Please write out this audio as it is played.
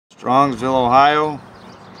Strongsville, Ohio.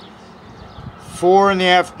 4 in the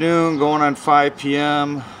afternoon, going on 5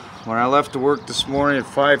 p.m. When I left to work this morning at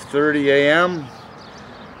 5:30 a.m.,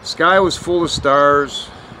 sky was full of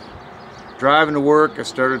stars. Driving to work, I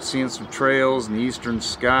started seeing some trails in the eastern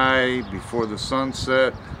sky before the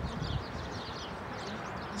sunset.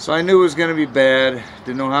 So I knew it was going to be bad.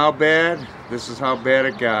 Didn't know how bad. This is how bad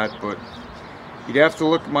it got, but you'd have to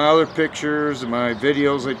look at my other pictures and my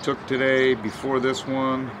videos I took today before this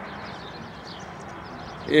one.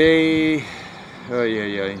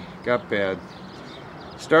 Got bad.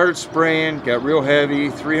 Started spraying, got real heavy,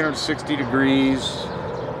 360 degrees.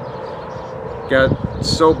 Got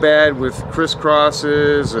so bad with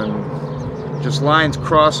crisscrosses and just lines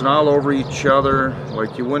crossing all over each other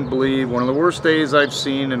like you wouldn't believe. One of the worst days I've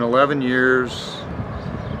seen in 11 years.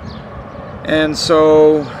 And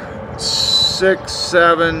so 6,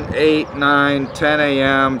 7, 8, 9, 10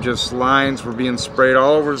 a.m. just lines were being sprayed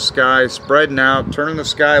all over the sky, spreading out, turning the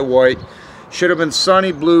sky white. Should have been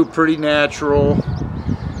sunny blue, pretty natural.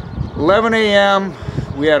 11 a.m.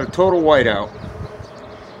 we had a total whiteout.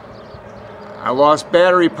 I lost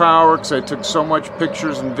battery power because I took so much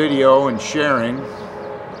pictures and video and sharing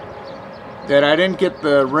that I didn't get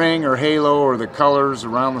the ring or halo or the colors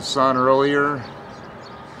around the sun earlier.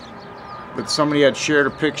 But somebody had shared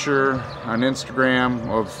a picture on Instagram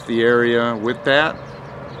of the area with that.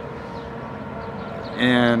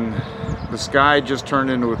 And the sky just turned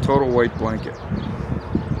into a total white blanket.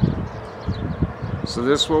 So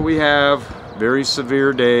this is what we have. Very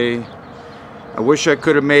severe day. I wish I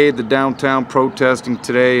could have made the downtown protesting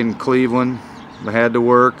today in Cleveland. I had to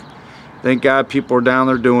work. Thank God people are down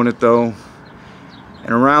there doing it though.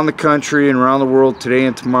 And around the country and around the world today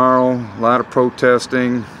and tomorrow, a lot of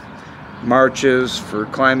protesting. Marches for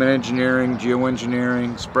climate engineering,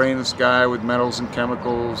 geoengineering, spraying the sky with metals and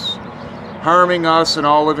chemicals, harming us and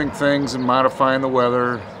all living things and modifying the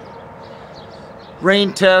weather.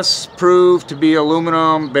 Rain tests proved to be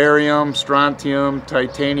aluminum, barium, strontium,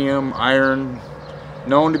 titanium, iron,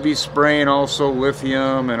 known to be spraying also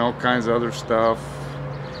lithium and all kinds of other stuff.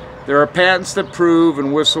 There are patents that prove and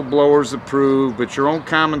whistleblowers that prove, but your own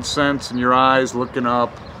common sense and your eyes looking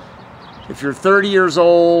up. If you're 30 years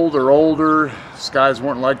old or older, skies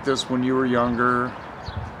weren't like this when you were younger.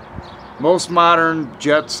 Most modern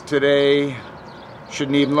jets today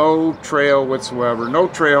should need no trail whatsoever. No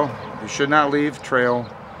trail. You should not leave trail.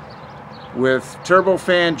 With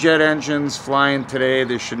turbofan jet engines flying today,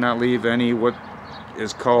 they should not leave any what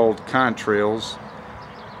is called contrails.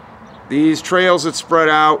 These trails that spread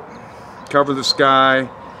out, cover the sky,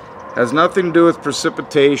 has nothing to do with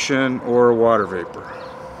precipitation or water vapor.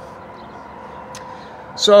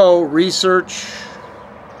 So research,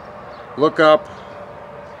 look up,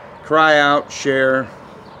 cry out, share.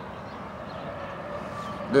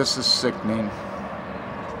 This is sickening.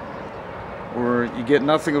 Or you get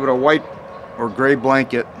nothing but a white or gray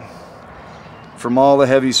blanket from all the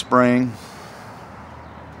heavy spraying.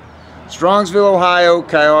 Strongsville, Ohio,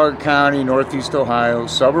 Cuyahoga County, Northeast Ohio,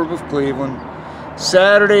 suburb of Cleveland.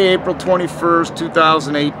 Saturday, April 21st,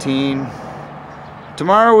 2018.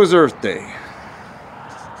 Tomorrow is Earth Day.